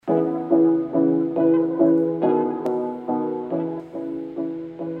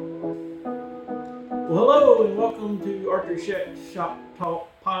Archeryshack Shop Talk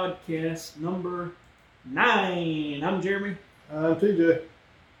Podcast number 9. I'm Jeremy. I'm TJ.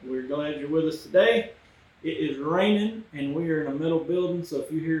 We're glad you're with us today. It is raining and we are in a metal building, so if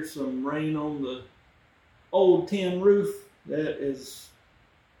you hear some rain on the old tin roof, that is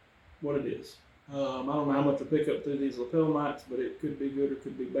what it is. I don't know how much will pick up through these lapel mics, but it could be good or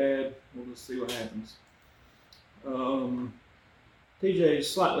could be bad. We'll just see what happens. TJ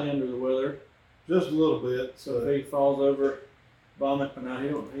is slightly under the weather. Just a little bit. So if he falls over, vomit, but now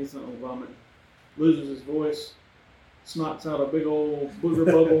he's not going to vomit, loses his voice, snots out a big old booger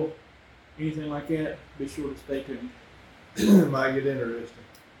bubble, anything like that, be sure to stay tuned. Might get interesting.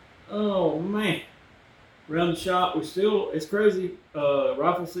 Oh, man. Around the shop, it's crazy.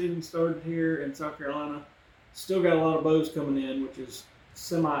 Rifle season started here in South Carolina. Still got a lot of bows coming in, which is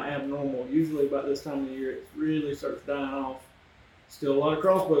semi-abnormal. Usually about this time of the year, it really starts dying off. Still a lot of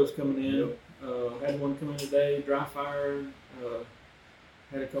crossbows coming in. Yep. Had one come in today, dry fired.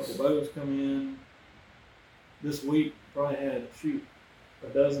 Had a couple bows come in. This week, probably had, a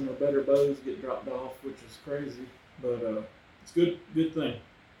dozen or better bows get dropped off, which is crazy. But it's good thing.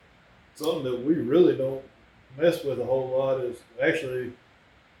 Something that we really don't mess with a whole lot is actually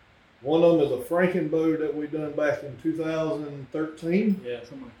one of them is a Franken bow that we done back in 2013. Yeah,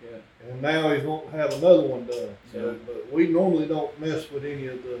 something like that. And now he's going to have another one done. So, Yeah. But we normally don't mess with any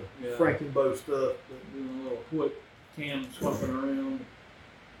of the Franken bow stuff. Doing a little quick cam swapping around,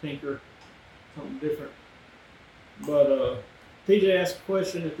 tinker, something different. But TJ asked a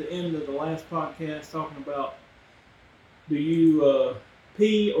question at the end of the last podcast talking about, do you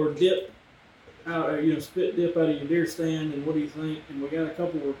pee or dip out, spit dip out of your deer stand, and what do you think? And we got a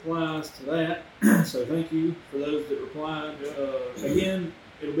couple replies to that, so thank you for those that replied. Again,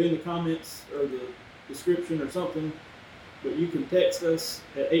 it'll be in the comments or the description or something, but you can text us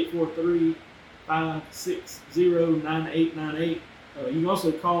at 843-560-9898. You can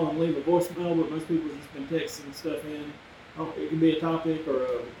also call and leave a voicemail, but most people have just been texting stuff in. It can be a topic or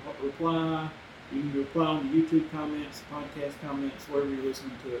a reply. You can reply on the YouTube comments, podcast comments, wherever you're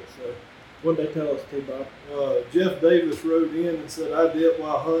listening to it. So, what did they tell us, T-Bob? Jeff Davis wrote in and said, I dip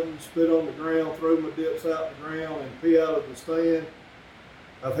while hunting, spit on the ground, throw my dips out the ground, and pee out of the stand.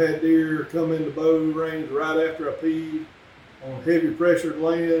 I've had deer come into bow range right after I peed on heavy pressured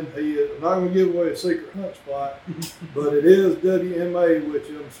land. I'm not going to give away a secret hunt spot, but it is WMA, which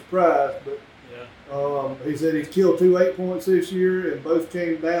I'm surprised. But yeah. He said he's killed 2 8-points this year, and both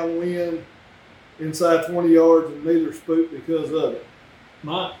came downwind inside 20 yards, and neither spooked because of it.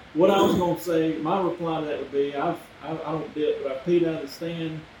 What I was going to say, my reply to that would be, I don't dip, but I peed out of the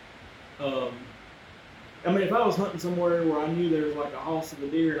stand. If I was hunting somewhere where I knew there was like a house of a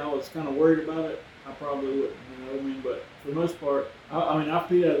deer and I was kind of worried about it, I probably wouldn't, you know what I mean? But for the most part, I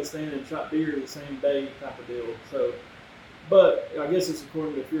peed out of the stand and shot deer the same day type of deal. So, but I guess it's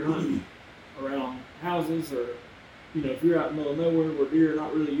according to if you're hunting around houses or, if you're out in the middle of nowhere where deer are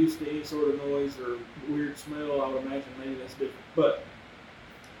not really used to any sort of noise or weird smell, I would imagine maybe that's different. But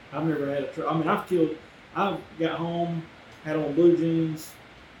I've never had I've got home, had on blue jeans,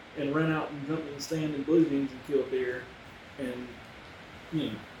 and ran out and jumped in the stand in blue jeans and killed deer. And,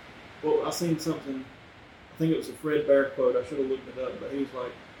 I seen something, I think it was a Fred Bear quote, I should have looked it up, but he was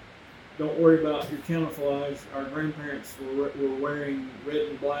like, don't worry about your camouflage. Our grandparents were wearing red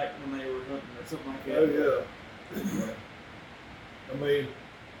and black when they were hunting or something like that. Oh, yeah.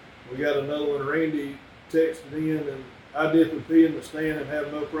 We got another one, Randy texted in, and I dip and pee in the stand and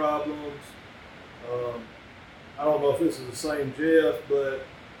have no problems. I don't know if this is the same Jeff, but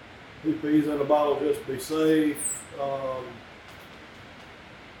he pees in a bottle just to be safe.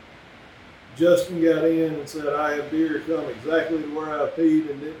 Justin got in and said, I have deer come exactly to where I peed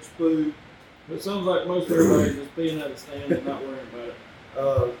and didn't spook. It sounds like most everybody's just peeing out of the stand and not worrying about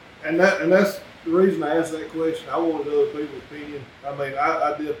it. And that's the reason I asked that question. I wanted other people's opinion.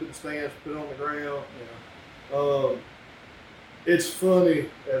 I dip in the stand, spit on the ground. Yeah. It's funny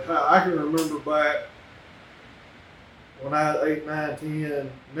at how I can remember back when I was 8, 9,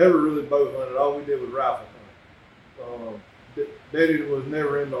 10, never really bow hunted. All we did was rifle hunt. Daddy was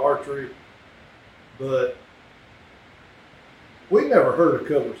never into archery, but we never heard of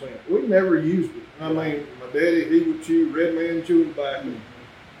cover scent. We never used it. My daddy, he would chew red man chewing tobacco.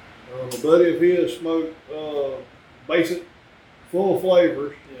 A buddy of his smoked basic full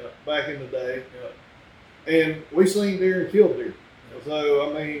flavors back in the day. Yeah. And we seen deer and killed deer.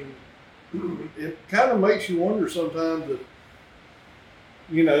 So, it kind of makes you wonder sometimes if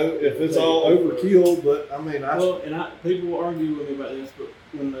it's all overkill, but people will argue with me about this, but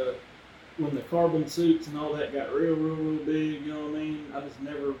when the carbon suits and all that got real big, you know what I mean? I just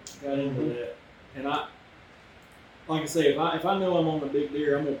never got into that. And like I say, if I know I'm on a big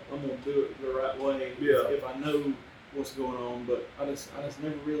deer, I'm gonna do it the right way. Yeah. If I know what's going on, but I just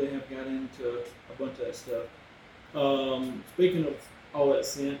never really have got into a bunch of that stuff. Speaking of all that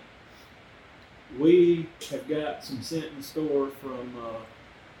scent, we have got some scent in store from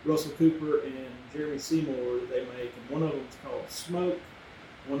Russell Cooper and Jeremy Seymour that they make, and one of them's called Smoke,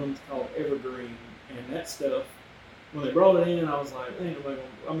 one of them's called Evergreen, and that stuff. When they brought it in, I was like, ain't nobody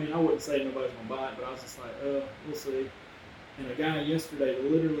gonna, I mean, I wouldn't say nobody's gonna buy it, but I was just like, we'll see. And a guy yesterday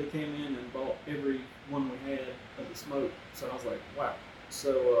literally came in and bought every one we had of the Smoke. So I was like, wow.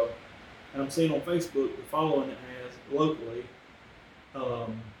 So, and I'm seeing on Facebook the following it has locally,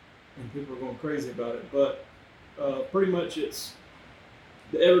 and people are going crazy about it. But pretty much it's,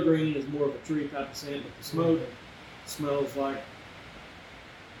 the Evergreen is more of a tree type of scent, but the Smoke smells like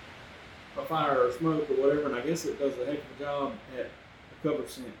a fire or smoke or whatever, and I guess it does a heck of a job at a cover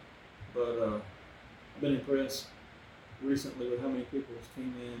scent. But I've been impressed recently with how many people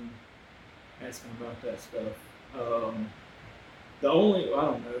came in asking about that stuff. The only, I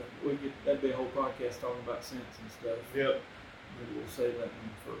don't know, that'd be a whole podcast talking about scents and stuff. Yep. Maybe we'll save that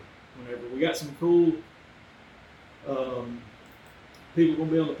one for whenever. We got some cool people going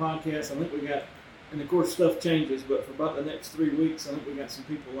to be on the podcast. I think we got, and of course stuff changes, but for about the next 3 weeks, I think we got some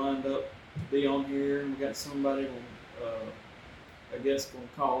people lined up to be on here, and we got somebody I guess going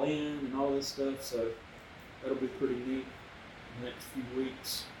to call in and all this stuff, so that'll be pretty neat in the next few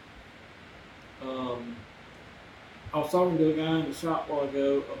weeks. I was talking to a guy in the shop a while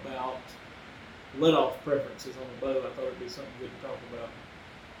ago about let-off preferences on the bow. I thought it'd be something good to talk about.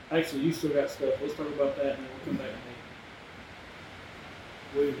 Actually, you still got stuff. Let's talk about that, and then we'll come back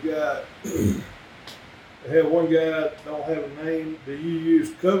to me. We've got, I have one guy, don't have a name. Do you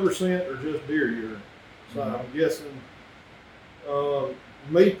use cover scent or just deer urine? So I'm guessing,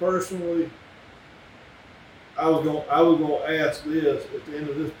 me personally, I was gonna ask this at the end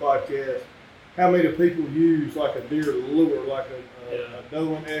of this podcast. How many people use like a deer lure, like a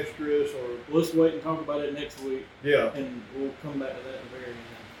doe and estrus, or? Let's wait and talk about it next week. Yeah. And we'll come back to that in the very end.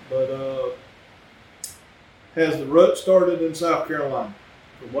 But has the rut started in South Carolina?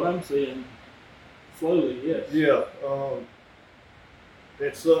 From what I'm seeing, slowly, yes. Yeah.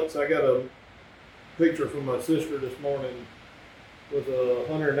 It sucks. I got a picture from my sister this morning with a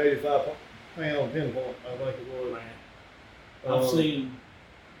 185-pound pinpoint, I think it was. Man. I've seen,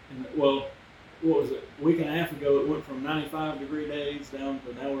 well, what was it? A week and a half ago, it went from 95-degree days down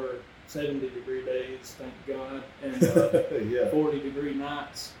to now we're 70-degree days, thank God, and 40-degree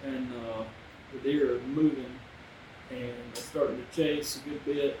nights, and the deer are moving, and they're starting to chase a good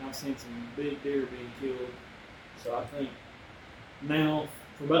bit. I've seen some big deer being killed, so I think now,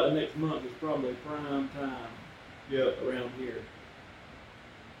 for about the next month, is probably prime time around here.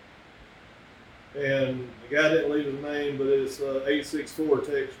 And the guy didn't leave his name, but it's 864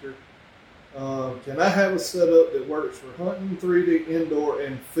 texture. Can I have a setup that works for hunting, 3D, indoor,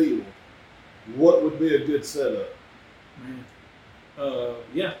 and field? What would be a good setup? Man,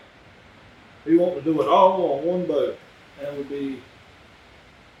 yeah. You want to do it all on one boat? That would be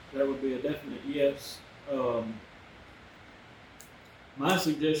a definite yes. My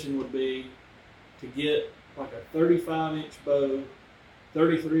suggestion would be to get like a 35-inch bow,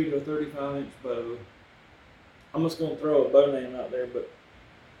 33 to a 35-inch bow. I'm just going to throw a bow name out there, but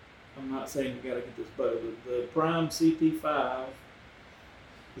I'm not saying you got to get this bow. The Prime CT5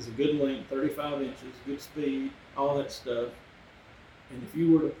 is a good length, 35 inches, good speed, all that stuff. And if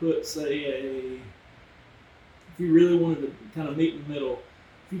you were to put, say, if you really wanted to kind of meet in the middle,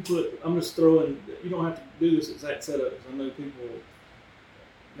 if you put, I'm just throwing, you don't have to do this exact setup, because I know people,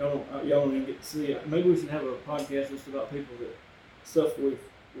 y'all don't even get to see it. Maybe we should have a podcast just about people that, stuff we've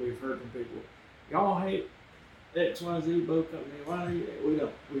heard from people. Y'all hate XYZ bow company. Why do you? We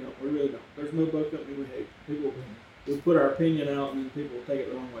don't. We really don't. There's no bow company we hate. People, we put our opinion out, and then people will take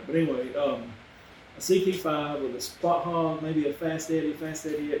it the wrong way. But anyway, a CT5 with a spot hog, maybe a Fast Eddie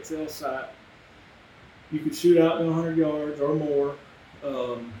XL sight. You could shoot out to 100 yards or more,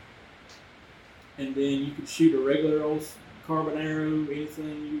 and then you could shoot a regular old carbon arrow,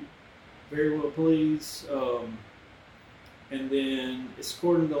 anything you very well please. And then it's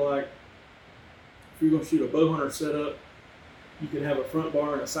according to, like, if you're going to shoot a bow hunter setup, you could have a front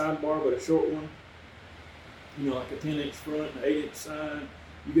bar and a side bar, but a short one. You know, like a 10-inch front and an 8-inch side.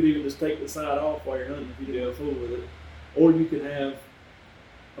 You could even just take the side off while you're hunting if you didn't go full with it. Or you could have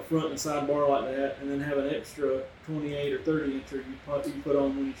a front and a side bar like that, and then have an extra 28 or 30-incher you put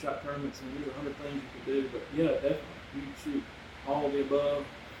on when you shot tournaments. And there's 100 things you could do. But yeah, definitely, you can shoot all of the above.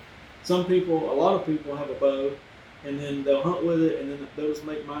 A lot of people have a bow and then they'll hunt with it, and then they'll just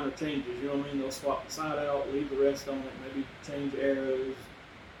make minor changes. You know what I mean? They'll swap the sight out, leave the rest on it, maybe change arrows.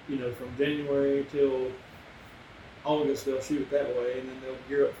 You know, from January till August, they'll shoot it that way, and then they'll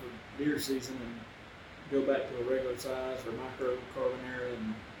gear up for deer season and go back to a regular size or micro carbon arrow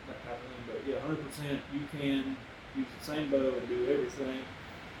and that type of thing. But yeah, 100% you can use the same bow and do everything.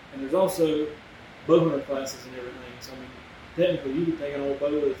 And there's also bow hunter classes and everything. So I mean, technically you could take an old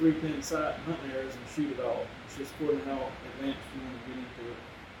bow with a 3-pin sight and hunting arrows and shoot it all. It's just according to how advanced you want to get into it.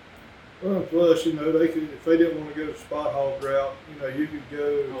 Well, plus, you know, they could, if they didn't want to go the spot hog route, you know, you could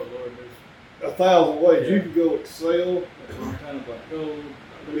go Oh Lord, there's 1,000 ways. Yeah. You could go excel. kind of like gold,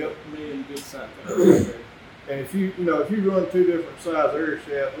 Yep. a million good sight colors. And if you know, if you run 2 different size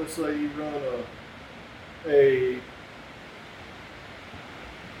Archeryshack, let's say you run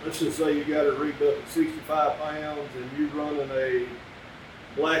let's just say you got it rigged up at 65 pounds and you're running a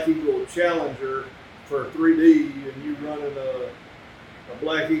Black Eagle Challenger for 3D and you running a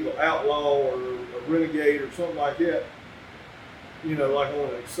Black Eagle Outlaw or a Renegade or something like that, you know, like on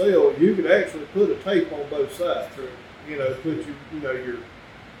an Excel, you could actually put a tape on both sides. True. You know, put your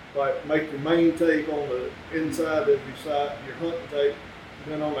like make your main tape on the inside of your sight, your hunting tape,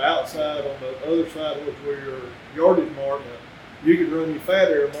 and then on the outside, on the other side, which where your yardage mark, you could run your fat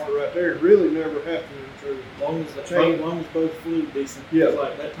arrow mark right there. Really never have to. As long as Chain. as long as both flew decent. Yeah.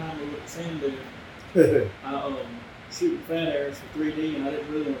 Like that time we went to sand dune, I shooting fat arrows for 3D, and I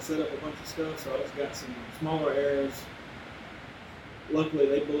didn't really want to set up a bunch of stuff, so I just got some smaller arrows. Luckily,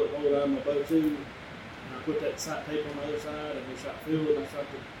 they bullet hole out of my bow too. And I put that sight tape on the other side, and we shot field, and I shot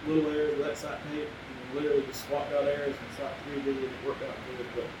the little arrows with that sight tape, and then literally just swapped out arrows and shot 3D, and it worked out good.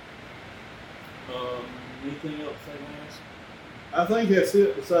 But anything else they can ask? I think that's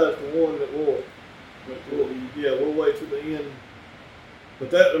it. Besides the one that we'll wait till the end.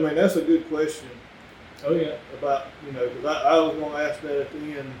 But that, I mean, that's a good question. Oh yeah. About, you know, because I was going to ask that at the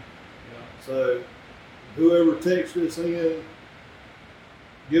end. Yeah. So whoever texts us in,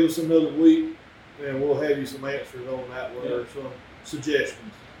 give us another week, and we'll have you some answers on that one or some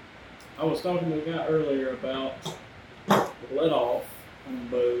suggestions. I was talking to a guy earlier about the let off on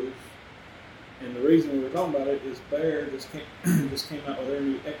bows, and the reason we were talking about it is Bear just came out with their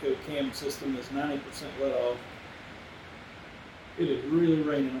new Echo Cam system that's 90% let off. It is really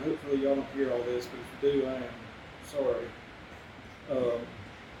raining. Hopefully y'all don't hear all this, but if you do, I am sorry.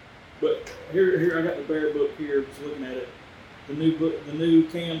 But here I got the Bear book here. Just looking at it. The new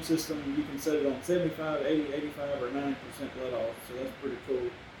cam system, you can set it on 75, 80, 85, or 90% let off, so that's pretty cool.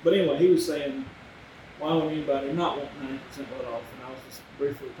 But anyway, he was saying, why would anybody not want 90% let off? And I was just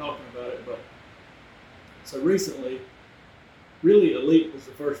briefly talking about it. But so recently, really Elite was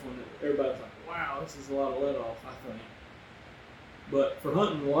the first one that everybody's like, wow, this is a lot of let off, I think. But for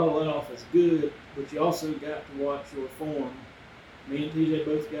hunting, a lot of let off is good, but you also got to watch your form. Me and TJ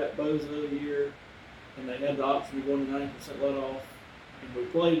both got bows the other year, and they had the option of going to 90% let off, and we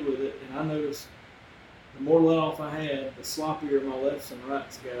played with it, and I noticed the more let off I had, the sloppier my lefts and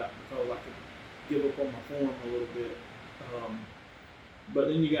rights got, because I could give up on my form a little bit. But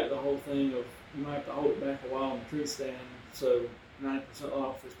then you got the whole thing of, you might have to hold it back a while on the Treestand, so 90% let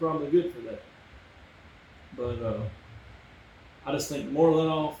off is probably good for that. But I just think the more let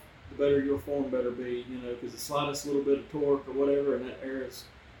off, the better your form better be, you know, because the slightest little bit of torque or whatever, and that air is,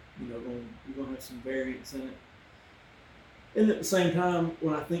 you know, you're going to have some variance in it. And at the same time,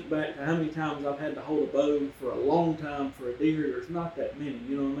 when I think back to how many times I've had to hold a bow for a long time for a deer, there's not that many,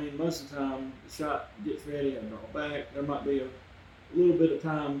 you know what I mean? Most of the time, the shot gets ready, I draw back. There might be a little bit of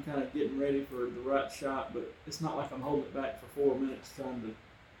time kind of getting ready for the right shot, but it's not like I'm holding it back for 4 minutes trying to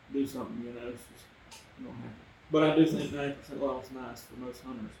do something, you know, it's just, it don't happen. But I do think 90% let off is nice for most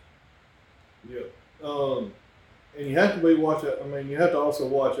hunters. Yeah. And you have to be watch out. I mean, you have to also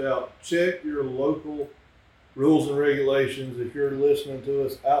watch out. Check your local rules and regulations if you're listening to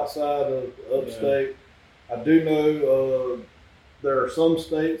us outside of upstate. Yeah. I do know there are some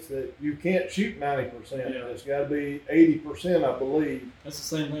states that you can't shoot 90%. Yeah. It's got to be 80%, I believe. That's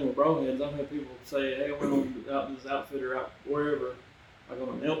the same thing with broadheads. I've had people say, hey, I went out this outfitter out wherever, like on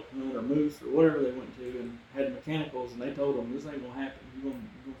an elk hunt or moose or whatever they went to, and had mechanicals, and they told them, this ain't going to happen. You're going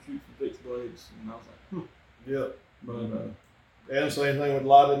to shoot some fixed blades. And I was like, Yeah. But, and same thing with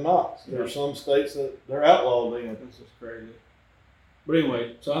lighted knots. There are some states that they're outlawed in. This is crazy. But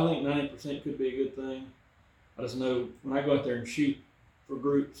anyway, so I think 90% could be a good thing. I just know when I go out there and shoot for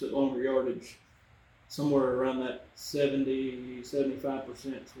groups at longer yardage, somewhere around that 70, 75%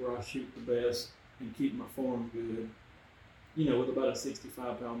 is where I shoot the best and keep my form good. You know, with about a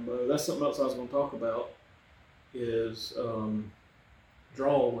 65-pound bow. That's something else I was going to talk about is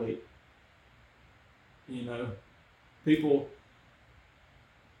draw weight. You know, people,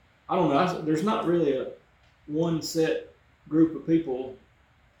 I don't know, there's not really a one set group of people.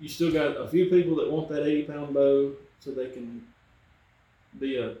 You still got a few people that want that 80-pound bow so they can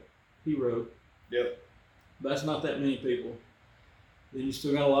be a hero. Yep. But that's not that many people. Then you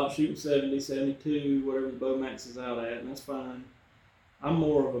still got a lot shooting 70, 72, whatever the bow maxes out at, and that's fine. I'm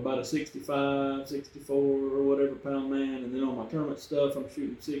more of about a 65, 64, or whatever pound man, and then on my tournament stuff, I'm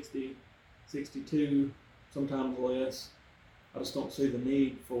shooting 60, 62, sometimes less. I just don't see the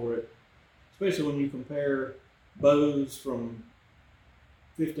need for it, especially when you compare bows from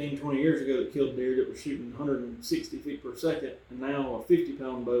 15, 20 years ago that killed deer that were shooting 160 feet per second, and now a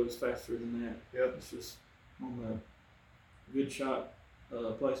 50-pound bow is faster than that. Yep. It's just on the good shot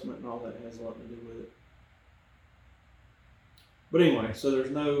placement and all that has a lot to do with it. But anyway, so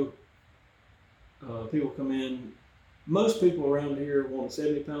there's no people come in. Most people around here want a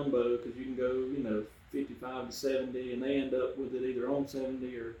 70-pound bow because you can go, 55 to 70, and they end up with it either on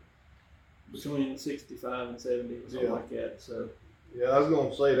 70 or between 65 and 70 or something like that. So. Yeah, I was going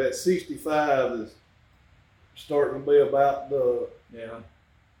to say that 65 is starting to be about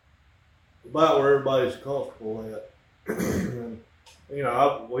about where everybody's comfortable at. And,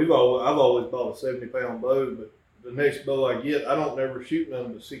 I've always bought a 70-pound bow, but the next bow I get, I don't never shoot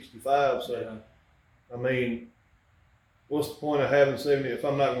none but 65. So, yeah. I mean, what's the point of having 70 if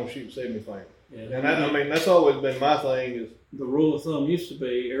I'm not going to shoot 75? Yeah. And that's always been my thing is. The rule of thumb used to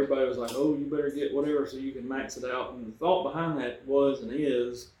be everybody was like, oh, you better get whatever so you can max it out. And the thought behind that was and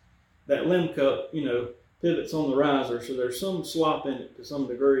is that limb cup, pivots on the riser. So there's some slop in it to some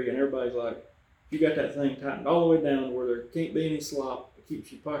degree. And everybody's like, you got that thing tightened all the way down to where there can't be any slop. It keeps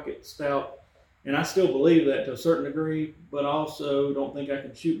your pocket stout. And I still believe that to a certain degree, but I also don't think I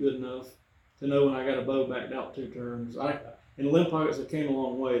can shoot good enough to know when I got a bow backed out 2 turns. And limb pockets have came a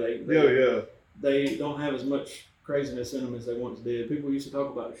long way. They don't have as much craziness in them as they once did. People used to talk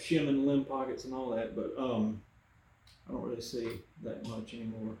about shimming limb pockets and all that, but I don't really see that much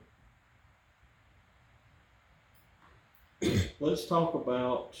anymore. Let's talk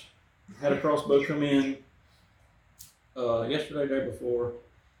about, had a crossbow come in yesterday, day before,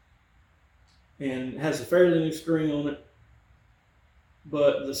 and has a fairly new string on it,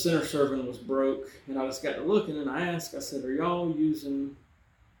 but the center serving was broke, and I just got to looking and I said, are y'all using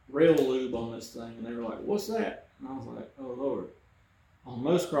rail lube on this thing? And they were like, what's that? And I was like, oh Lord. On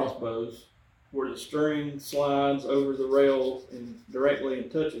most crossbows, where the string slides over the rail and directly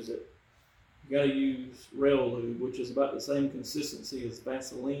and touches it, you got to use rail lube, which is about the same consistency as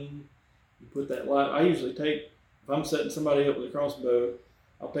Vaseline. You put that light. I usually take, if I'm setting somebody up with a crossbow,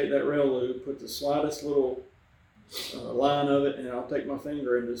 I'll take that rail lube, put the slightest little line of it, and I'll take my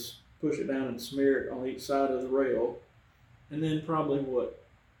finger and just push it down and smear it on each side of the rail. And then probably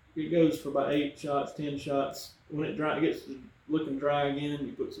it goes for about 8 shots, 10 shots. When it gets to looking dry again,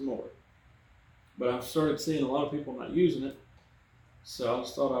 you put some more. But I've started seeing a lot of people not using it, so I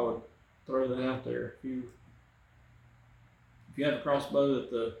just thought I would throw that out there. If you have a crossbow that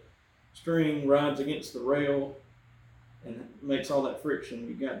the string rides against the rail and makes all that friction,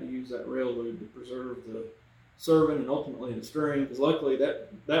 you got to use that rail lube to preserve the serving and ultimately the string. Because luckily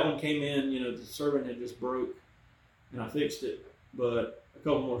that one came in, the serving had just broke, and I fixed it. But a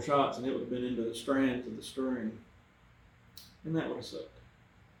couple more shots and it would have been into the strands of the string, and that would have sucked.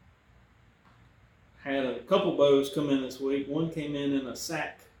 Had a couple bows come in this week. One came in a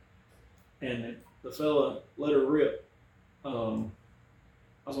sack, and the fella let her rip. I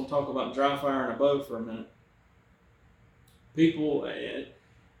was going to talk about dry firing a bow for a minute. People,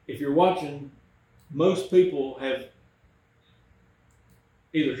 if you're watching, most people have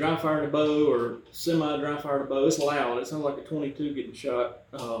either dry fired a bow or semi-dry fired a bow. It's loud. It sounds like a 22 getting shot.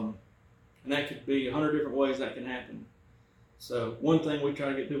 And that could be 100 different ways that can happen. So one thing we try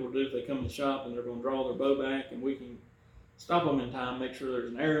to get people to do if they come in the shop and they're going to draw their bow back and we can stop them in time, make sure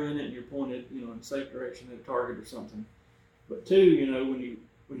there's an arrow in it and you're pointed, in a safe direction at a target or something. But 2, when you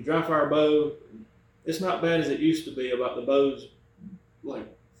dry fire a bow, it's not bad as it used to be about the bows like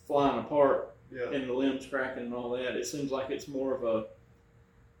flying apart and the limbs cracking and all that. It seems like it's more of a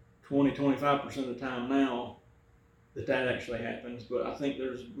 20-25% of the time now that actually happens. But I think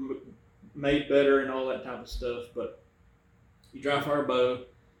there's made better and all that type of stuff. But you dry fire a bow,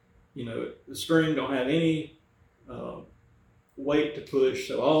 the string don't have any weight to push,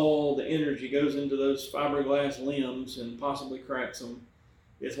 so all the energy goes into those fiberglass limbs and possibly cracks them.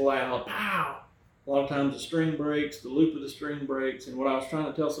 It's loud, pow! A lot of times the string breaks, the loop of the string breaks, and what I was trying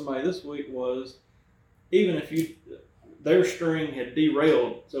to tell somebody this week was, even if their string had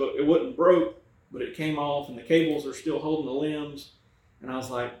derailed, so it wasn't broke, but it came off and the cables are still holding the limbs, and I was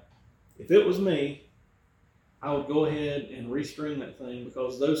like, if it was me, I would go ahead and restring that thing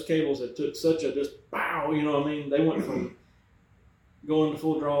because those cables had took such a just pow, you know what I mean? They went from going to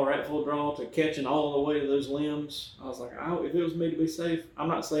full draw or at full draw to catching all the way to those limbs. I was like, if it was me to be safe, I'm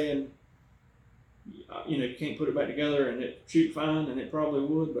not saying, you can't put it back together and it shoot fine, and it probably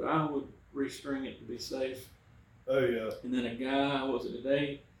would, but I would restring it to be safe. Oh yeah. And then a guy, what was it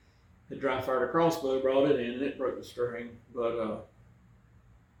today, had dry fired a crossbow, brought it in, and it broke the string. But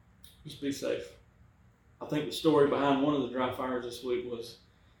just be safe. I think the story behind one of the dry fires this week was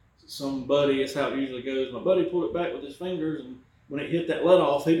some buddy, that's how it usually goes. My buddy pulled it back with his fingers, and when it hit that let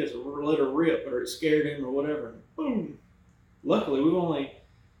off, he just let her rip, or it scared him, or whatever. And boom! Luckily, we've only,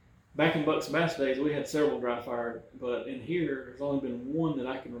 back in Bucks Bass days, we had several dry fired, but in here, there's only been one that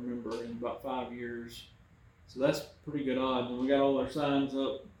I can remember in about 5 years. So that's pretty good odds. And we got all our signs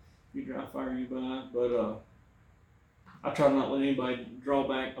up, you dry fire, you buy. But I try not to let anybody draw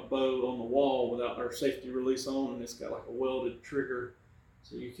back a bow on the wall without our safety release on, and it's got like a welded trigger,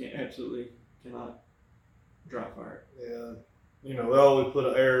 so you absolutely cannot dry fire it. Yeah. They always put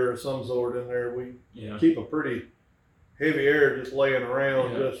an air of some sort in there. We keep a pretty heavy air just laying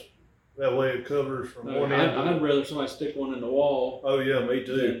around, just that way it covers from one end. I'd rather somebody stick one in the wall. Oh yeah, me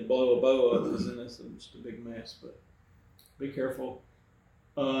too. Than blow a bow up, because then it's just a big mess. But be careful.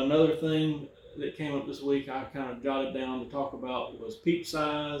 Another thing that came up this week, I kind of jotted down to talk about, was peep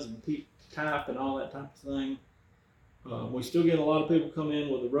size and peep type and all that type of thing. We still get a lot of people come in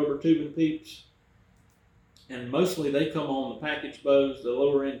with the rubber tubing peeps, and mostly they come on the package bows, the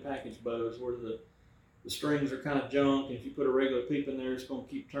lower end package bows, where the strings are kind of junk, and if you put a regular peep in there, it's going to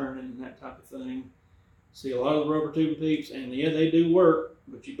keep turning and that type of thing. See a lot of the rubber tubing peeps, and yeah, they do work,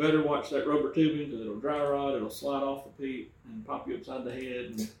 but you better watch that rubber tubing, because it'll dry rot, it'll slide off the peep and pop you upside the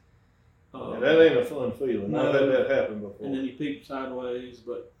head. And, that ain't a fun feeling. No, I've had that happen before. And then you peep sideways.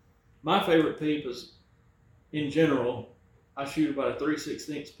 But my favorite peep is, in general, I shoot about a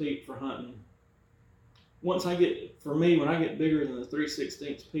 3/16 peep for hunting. When I get bigger than the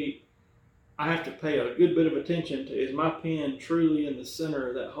 3/16 peep, I have to pay a good bit of attention to, is my pin truly in the center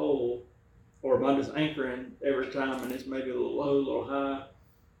of that hole, or am I just anchoring every time and it's maybe a little low, a little high?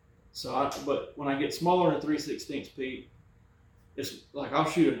 But when I get smaller than 3/16 peep, it's like I'll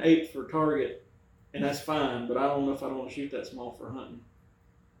shoot an 8 for target, and that's fine, but I don't know if I want to shoot that small for hunting.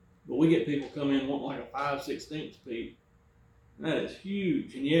 But we get people come in wanting like a 5/16 peep. That is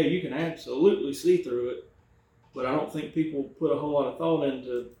huge, and yeah, you can absolutely see through it, but I don't think people put a whole lot of thought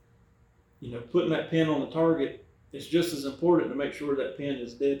into, putting that pin on the target. It's just as important to make sure that pin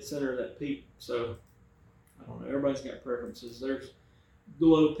is dead center of that peep. So, I don't know, everybody's got preferences. There's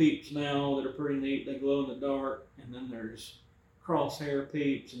glow peeps now that are pretty neat. They glow in the dark, and then there's crosshair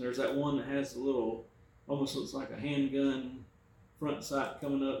peeps, and there's that one that has the little, almost looks like a handgun front sight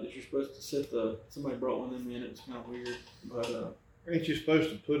coming up that you're supposed to set somebody brought one of them in. It was kind of weird, but ain't you supposed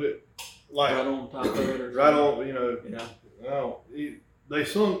to put it like right on top of it, or right on? Yeah. No, they're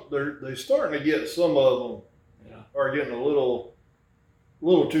starting to get, some of them are getting a little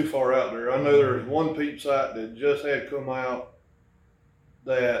too far out there. I know there's one peep sight that just had come out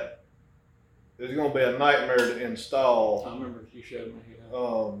that is going to be a nightmare to install. I remember you showed me.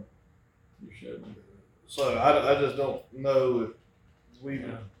 You showed me. So I just don't know if we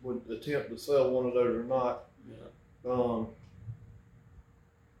would attempt to sell one of those or not. Yeah.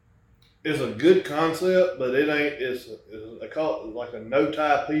 It's a good concept, but it ain't. They call it like a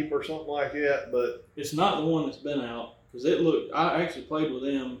no-tie peep or something like that. But it's not the one that's been out, because it looked. I actually played with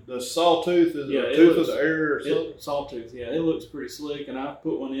them. The sawtooth is the tooth of the air or something. Sawtooth, yeah, it looks pretty slick, and I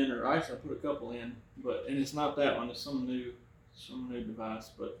put one in, or actually I put a couple in, and it's not that one. It's some new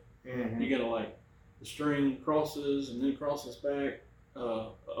device, but you gotta like the string crosses and then crosses back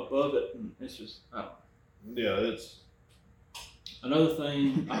above it, and it's just I don't know. Yeah, it's. Another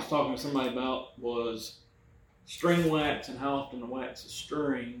thing I was talking to somebody about was string wax and how often to wax a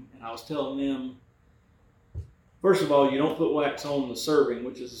string. And I was telling them, first of all, you don't put wax on the serving,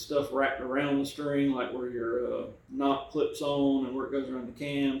 which is the stuff wrapped around the string, like where your knot clips on and where it goes around the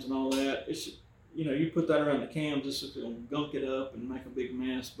cams and all that. It's, you put that around the cams, it's just going to gunk it up and make a big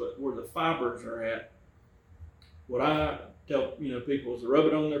mess. But where the fibers are at, what I tell people is to rub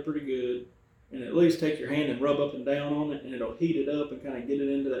it on there pretty good. And at least take your hand and rub up and down on it, and it'll heat it up and kind of get it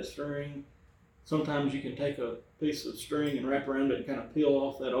into that string. Sometimes you can take a piece of string and wrap around it and kind of peel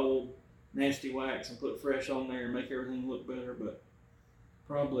off that old nasty wax and put fresh on there and make everything look better. But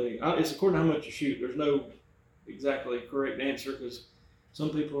probably, it's according to how much you shoot. There's no exactly correct answer, because some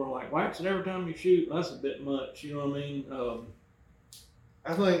people are like, waxing every time you shoot, that's a bit much, you know what I mean?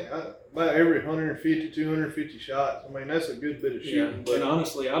 I think about every 150, 250 shots. I mean, that's a good bit of shooting. Yeah, but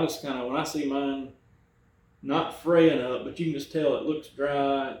honestly, I just kind of, when I see mine, not fraying up, but you can just tell it looks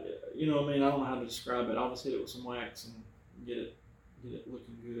dry. You know what I mean? I don't know how to describe it. I'll just hit it with some wax and get it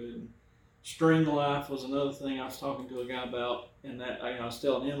looking good. String life was another thing I was talking to a guy about, and that I was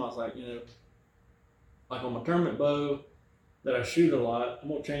telling him, I was like, like on my tournament bow that I shoot a lot, I'm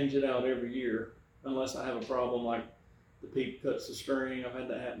gonna change it out every year unless I have a problem like the peep cuts the string. I've had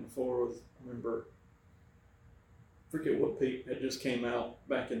that happen before with, I remember, I forget what peep had just came out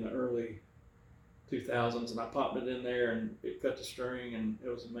back in the early 2000s, and I popped it in there and it cut the string and it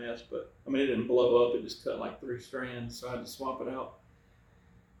was a mess. But I mean, it didn't blow up, it just cut like 3 strands, so I had to swap it out.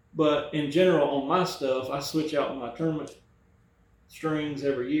 But in general, on my stuff, I switch out my tournament strings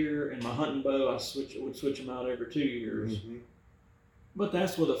every year, and my hunting bow, I would switch them out every 2 years. Mm-hmm. But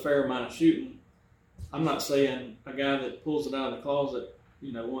that's with a fair amount of shooting. I'm not saying a guy that pulls it out of the closet,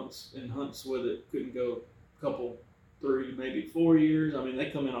 once and hunts with it couldn't go a couple, 3, maybe 4 years. I mean, they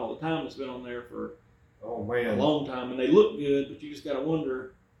come in all the time. It's been on there for a long time, and they look good, but you just got to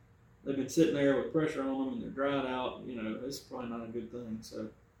wonder, they've been sitting there with pressure on them and they're dried out. It's probably not a good thing. So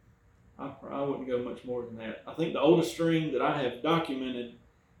I wouldn't go much more than that. I think the oldest string that I have documented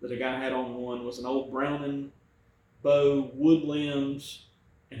that a guy had on one was an old Browning bow, wood limbs,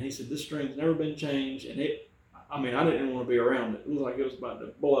 and he said this string's never been changed, and I didn't even want to be around it. It looked like it was about to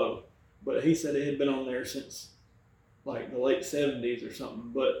blow, but he said it had been on there since like the late 70s or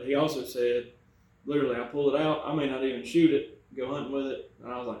something. But he also said, literally, I pulled it out, I may not even shoot it, go hunting with it,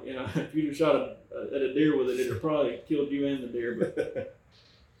 and I was like, if you'd have shot at a deer with it, it'd have probably killed you and the deer, but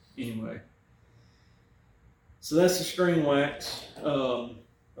anyway. So that's the string wax.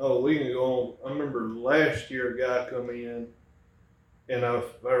 We can go on. I remember last year a guy come in, and if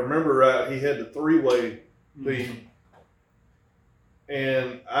I remember right, he had the 3-way bead. Mm-hmm.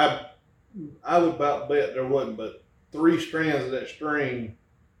 And I would about bet there wasn't but 3 strands of that string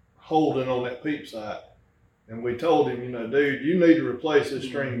holding on that peep sight. And we told him, dude, you need to replace this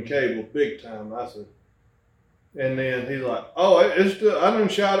string and cable big time. I said, and then he's like, it's still, I done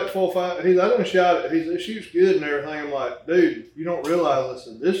shot it 4 or 5. I done shot it. He said, it shoots good and everything. I'm like, dude, you don't realize, I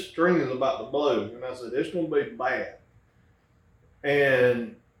said, this string is about to blow. And I said, it's going to be bad.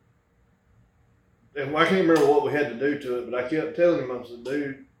 And I can't remember what we had to do to it, but I kept telling him, I said,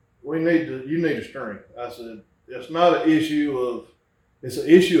 dude, you need a string. I said, it's not an issue it's an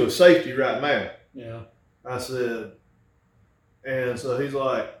issue of safety right now. Yeah. I said, and so he's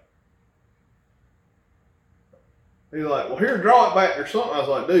like, well, here, draw it back or something. I was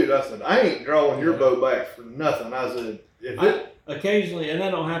like, dude, I said, I ain't drawing your bow back for nothing. I said, occasionally, and that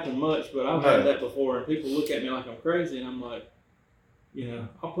don't happen much, but I've had that before, and people look at me like I'm crazy, and I'm like,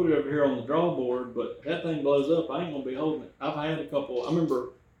 I'll put it over here on the draw board, but if that thing blows up, I ain't going to be holding it. I've had a couple, I remember,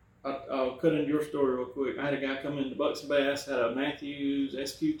 I'll cut into your story real quick. I had a guy come into Bucks and Bass, had a Matthews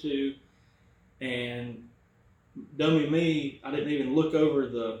SQ2, and dummy me, I didn't even look over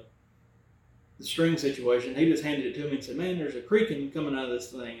the string situation. He just handed it to me and said, man, there's a creaking coming out of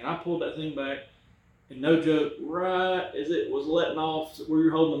this thing. And I pulled that thing back, and no joke, right as it was letting off where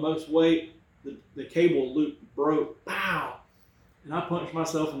you're holding the most weight, the cable loop broke. Pow! And I punched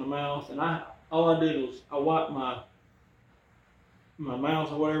myself in the mouth, and all I did was I wiped my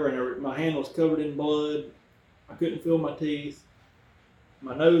mouth or whatever, and my hand was covered in blood. I couldn't feel my teeth.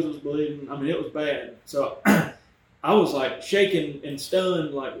 My nose was bleeding. I mean, it was bad. So I was like shaking and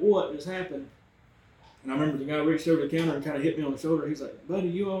stunned, like, what just happened? And I remember the guy reached over the counter and kind of hit me on the shoulder. He's like, buddy,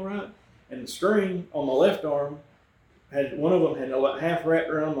 you all right? And the string on my left arm, one of them had half wrapped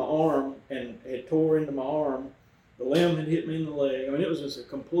around my arm and had tore into my arm. The limb had hit me in the leg. I mean, it was just a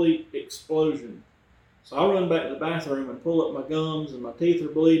complete explosion. So I run back to the bathroom and pull up my gums, and my teeth are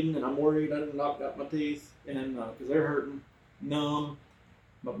bleeding, and I'm worried I done knocked out my teeth, and because they're hurting, numb.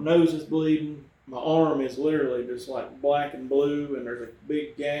 My nose is bleeding. My arm is literally just like black and blue, and there's a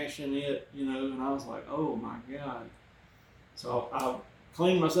big gash in it, and I was like, oh my God. So I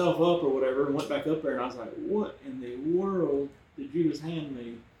cleaned myself up or whatever and went back up there, and I was like, what in the world did you just hand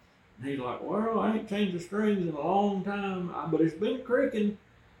me? And he's like, well, I ain't changed the strings in a long time, but it's been creaking.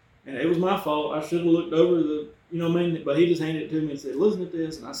 And it was my fault. I should have looked over but he just handed it to me and said, listen to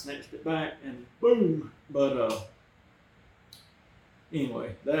this, and I snatched it back, and boom. But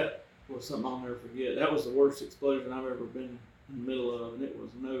anyway, that was something I'll never forget. That was the worst explosion I've ever been in the middle of, and it was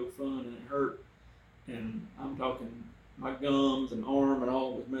no fun, and it hurt. And I'm talking my gums and arm and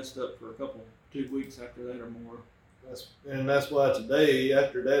all was messed up for 2 weeks after that or more. That's why today,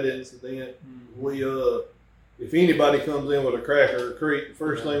 after that incident, we if anybody comes in with a crack or a creak, the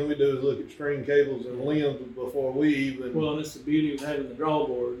first thing we do is look at string cables and limbs before we even. Well, and it's the beauty of having the draw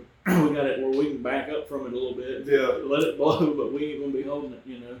board. We got it where we can back up from it a little bit. Yeah. Let it blow, but we ain't gonna be holding it,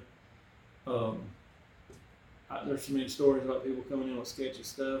 there's so many stories about people coming in with sketchy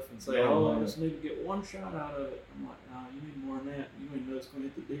stuff and say, I just need to get one shot out of it. I'm like, no, you need more than that. You need to know it's going to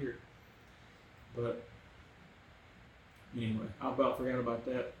hit the deer. But anyway, I about forgot about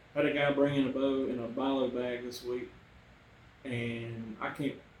that. Had a guy bring in a bow in a bilo bag this week, and I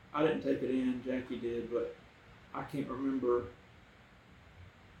didn't take it in, Jackie did, but I can't remember.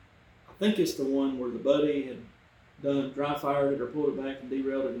 I think it's the one where the buddy had dry fired it or pulled it back and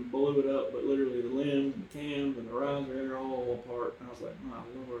derailed it and blew it up, but literally the limbs, the cams, and the riser, they're all apart. And I was like, my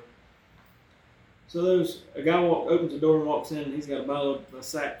Lord. So a guy opens the door and walks in, and he's got a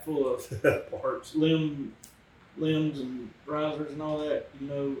sack full of parts, limbs and risers and all that. You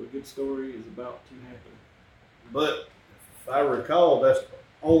know, a good story is about to happen. But if I recall, that's the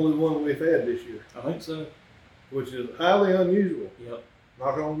only one we've had this year. I think so. Which is highly unusual. Yep.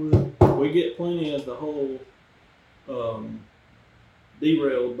 Knock on wood. We get plenty of the whole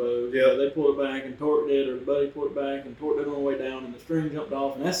derailed bows. Yeah. They pulled it back and torqued it, or the buddy pulled it back and torqued it on the way down, and the string jumped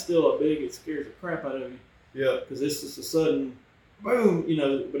off, and that's still it scares the crap out of you. Yeah. Because it's just a sudden boom,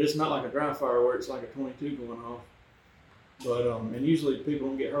 but it's not like a dry fire where it's like a 22 going off. But and usually people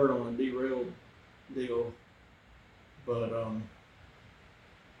don't get hurt on a derailed deal. But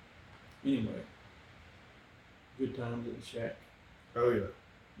anyway, good times at the shack. Oh yeah.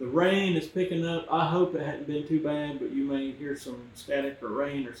 The rain is picking up. I hope it hadn't been too bad, but you may hear some static or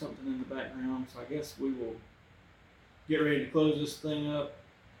rain or something in the background. So I guess we will get ready to close this thing up.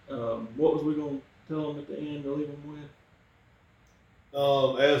 What was we going to tell them at the end to leave them with?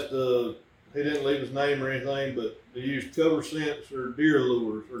 He didn't leave his name or anything, but they used cover scents or deer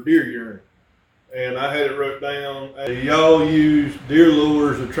lures or deer urine. And I had it wrote down. Y'all use deer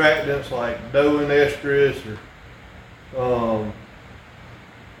lures, attractants like doe and estrus or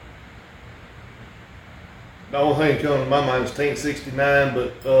the only thing coming to my mind is 1069,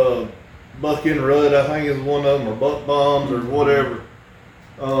 but buck and rud I think is one of them, or buck bombs or whatever.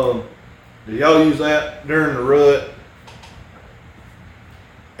 Do y'all use that during the rut?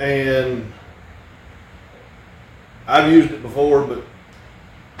 And I've used it before, but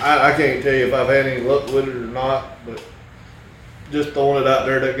I can't tell you if I've had any luck with it or not. But just throwing it out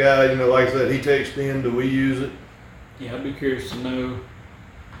there, that guy, like I said, he texted in, do we use it? Yeah, I'd be curious to know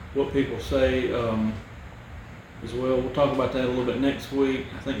what people say as well. We'll talk about that a little bit next week.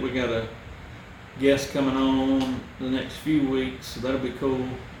 I think we got a guest coming on the next few weeks, so that'll be cool.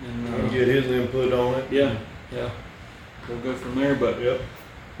 And get his input on it. Yeah. We'll go from there, but yep.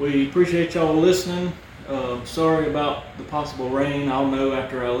 We appreciate y'all listening. Sorry about the possible rain. I'll know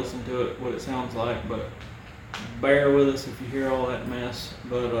after I listen to it what it sounds like, but bear with us if you hear all that mess.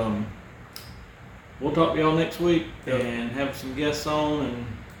 But we'll talk to y'all next week and have some guests on, and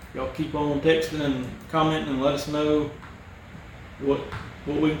y'all keep on texting and commenting and let us know what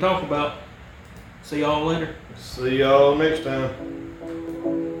we can talk about. See y'all later. See y'all next time.